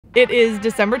It is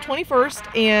December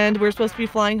 21st, and we're supposed to be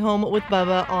flying home with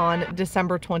Bubba on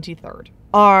December 23rd.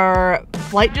 Our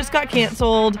flight just got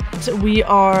canceled, so we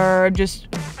are just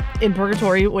in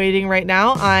purgatory waiting right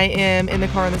now. I am in the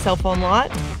car in the cell phone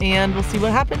lot, and we'll see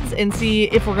what happens and see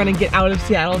if we're gonna get out of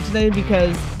Seattle today,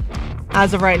 because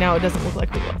as of right now, it doesn't look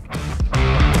like we will.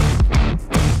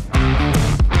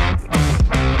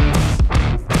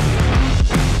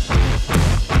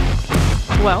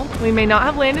 Well, we may not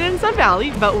have landed in Sun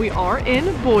Valley, but we are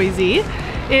in Boise.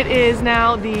 It is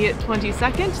now the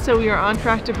 22nd, so we are on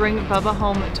track to bring Bubba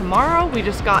home tomorrow. We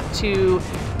just got to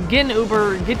get an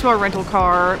Uber, get to our rental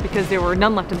car because there were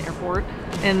none left in the airport,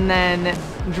 and then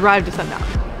drive to Sun Valley.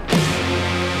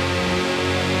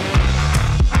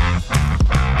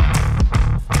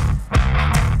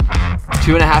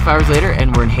 Two and a half hours later,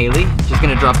 and we're in Haley. Just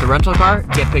gonna drop the rental car,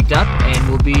 get picked up, and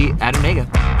we'll be at Unega.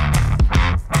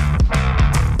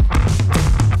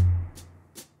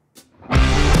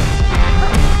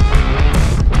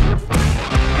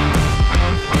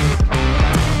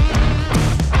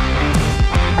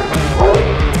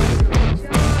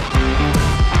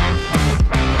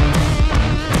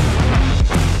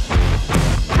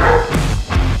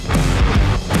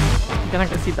 You're not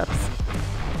gonna see Bubs.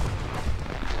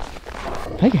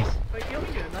 Hi guys.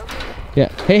 Yeah.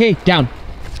 Hey, hey, down.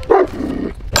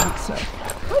 So.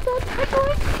 Hi Bub. Hi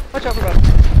Joy. Watch out for Bubba.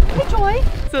 Hi Joy.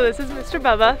 So this is Mr.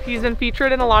 Bubba. He's been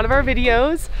featured in a lot of our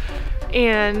videos,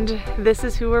 and this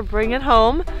is who we're bringing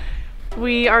home.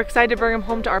 We are excited to bring him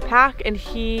home to our pack, and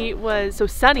he was, so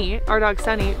Sunny, our dog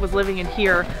Sunny, was living in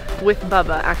here with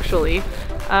Bubba actually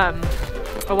a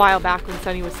while back when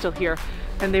Sunny was still here,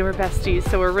 and they were besties.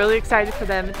 So we're really excited for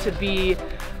them to be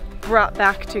brought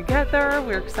back together.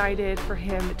 We're excited for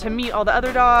him to meet all the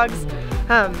other dogs.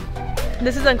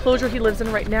 This is the enclosure he lives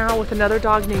in right now with another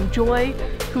dog named Joy,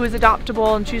 who is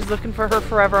adoptable, and she's looking for her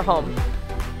forever home.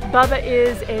 Bubba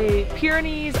is a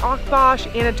Pyrenees, Akbash,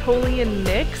 Anatolian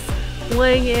mix,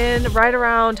 weighing in right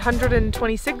around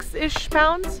 126-ish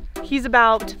pounds. He's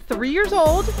about 3 years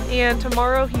old, and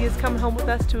tomorrow he is coming home with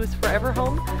us to his forever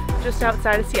home just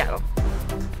outside of Seattle.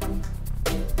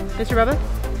 Mr. Bubba,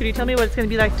 could you tell me what it's going to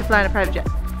be like to fly in a private jet?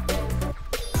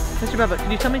 Mr. Bubba,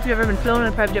 could you tell me if you've ever been flown in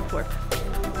a private jet before?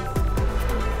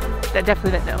 That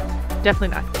definitely meant no. Definitely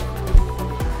not.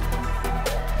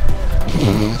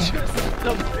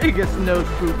 The biggest nose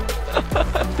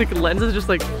boop. The lens is just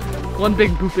like one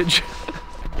big boopage.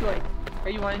 Joy, are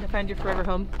you wanting to find your forever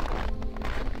home?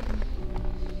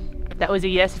 That was a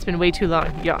yes. It's been way too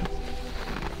long. Yawn.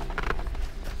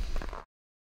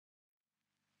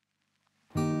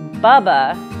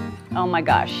 Bubba, oh my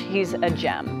gosh, he's a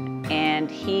gem.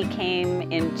 And he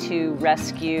came into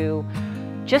rescue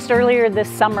just earlier this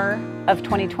summer of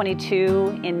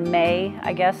 2022, in May,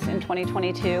 I guess, in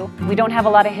 2022. We don't have a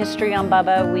lot of history on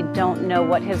Bubba. We don't know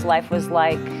what his life was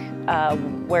like,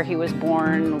 where he was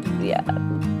born,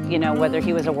 you know, whether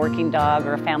he was a working dog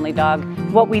or a family dog.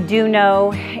 What we do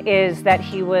know is that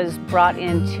he was brought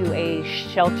into a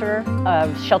shelter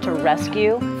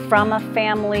rescue from a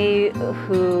family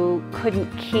who couldn't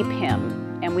keep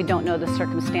him, and we don't know the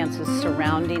circumstances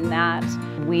surrounding that.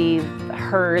 We've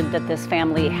heard that this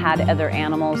family had other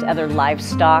animals, other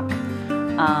livestock,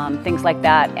 things like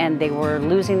that, and they were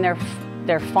losing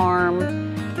their farm,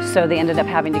 so they ended up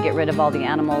having to get rid of all the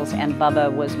animals, and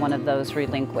Bubba was one of those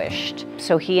relinquished.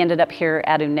 So he ended up here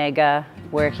at Unega,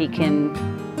 where he can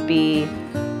be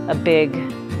a big,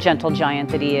 gentle giant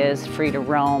that he is, free to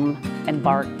roam and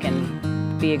bark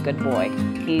and be a good boy.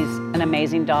 He's an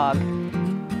amazing dog,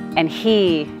 and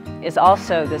he is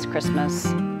also this Christmas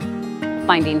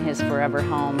finding his forever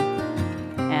home,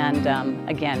 and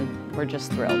again, we're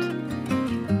just thrilled.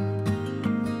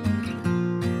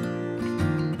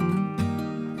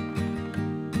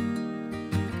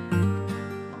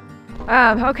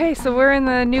 Okay, so we're in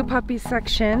the new puppy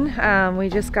section. We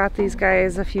just got these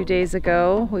guys a few days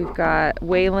ago. We've got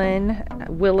Waylon,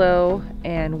 Willow,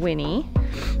 and Winnie,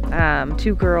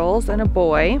 2 girls and a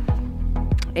boy.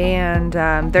 And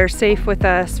they're safe with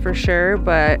us for sure,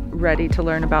 but ready to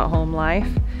learn about home life.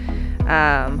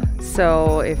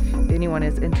 So if anyone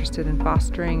is interested in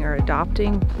fostering or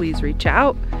adopting, please reach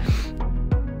out.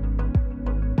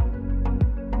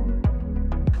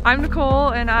 I'm Nicole,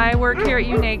 and I work here at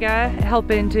Unega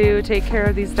helping to take care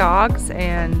of these dogs,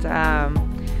 and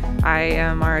I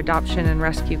am our adoption and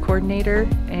rescue coordinator,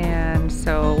 and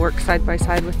so work side by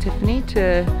side with Tiffany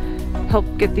to help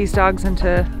get these dogs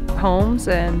into homes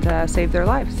and save their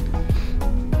lives.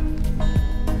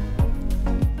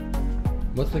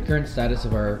 What's the current status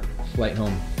of our flight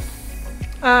home?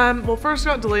 Well, first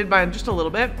got delayed by just a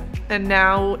little bit, and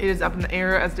now it is up in the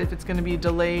air as if it's gonna be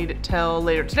delayed till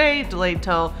later today, delayed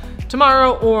till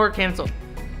tomorrow, or canceled.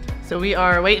 So we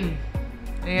are waiting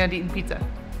and eating pizza.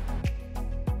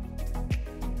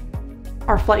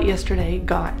 Our flight yesterday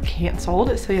got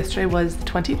canceled. So yesterday was the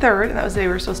 23rd, and that was the day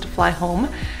we were supposed to fly home.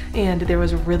 And there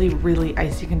was really, really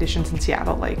icy conditions in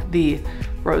Seattle. Like the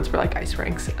roads were like ice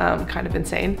rinks, kind of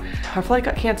insane. Our flight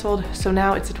got canceled. So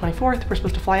now it's the 24th. We're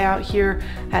supposed to fly out here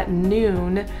at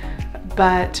noon,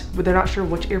 but they're not sure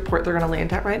which airport they're gonna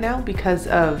land at right now because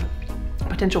of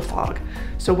potential fog.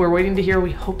 So we're waiting to hear.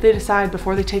 We hope they decide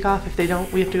before they take off. If they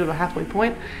don't, we have to go to a halfway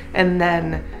point. And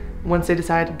then once they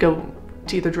decide, go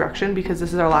to either direction, because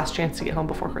this is our last chance to get home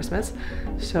before Christmas.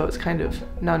 So it's kind of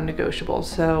non-negotiable.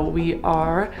 So we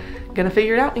are gonna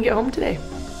figure it out and get home today.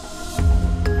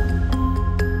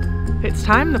 It's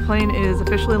time. The plane is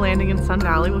officially landing in Sun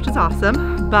Valley, which is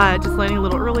awesome, but just landing a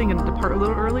little early and gonna depart a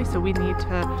little early. So we need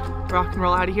to rock and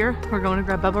roll out of here. We're going to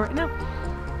grab Bubba right now.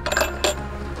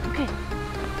 Okay.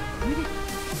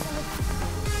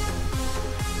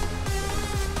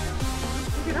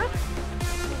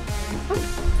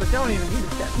 But don't even need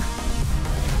to step.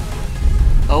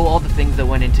 Oh, all the things that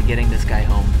went into getting this guy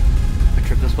home. A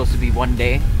trip that was supposed to be 1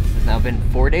 day has now been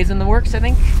 4 days in the works, I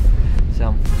think.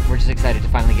 So we're just excited to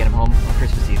finally get him home on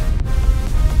Christmas Eve.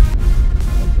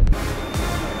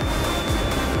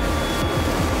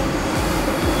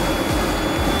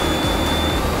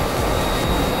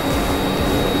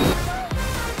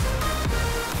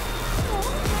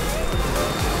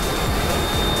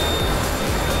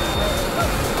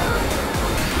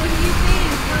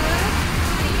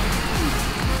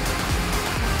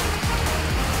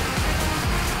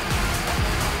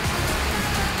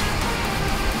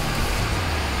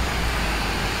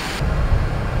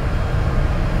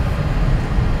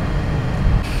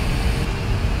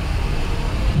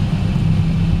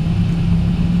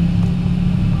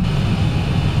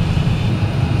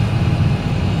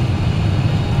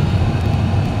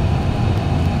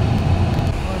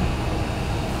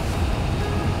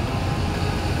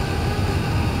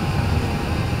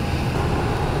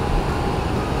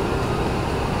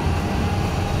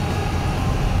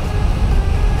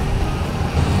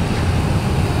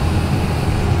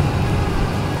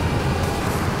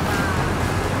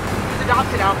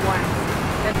 Adopted out one.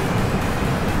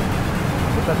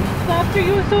 After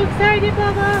you were so excited,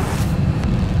 Bubba.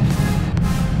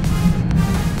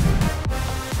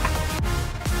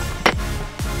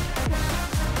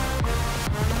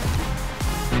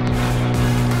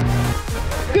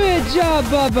 Good job,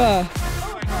 Bubba.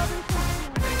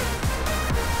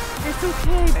 It's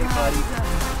okay, buddy.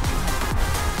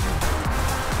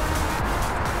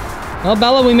 Well,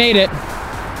 Bella, we made it.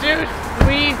 Dude,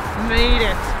 we made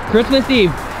it. Christmas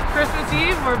Eve. Christmas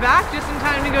Eve, we're back just in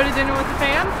time to go to dinner with the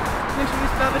fam.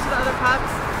 Introduce Bubba to the other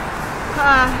pups.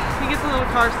 He gets a little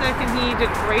car sick and he did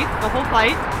great the whole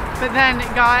flight, but then it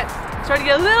started to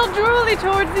get a little drooly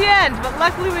towards the end, but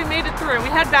luckily we made it through. We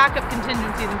had backup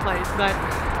contingencies in place, but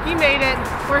he made it.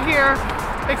 We're here,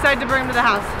 excited to bring him to the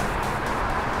house.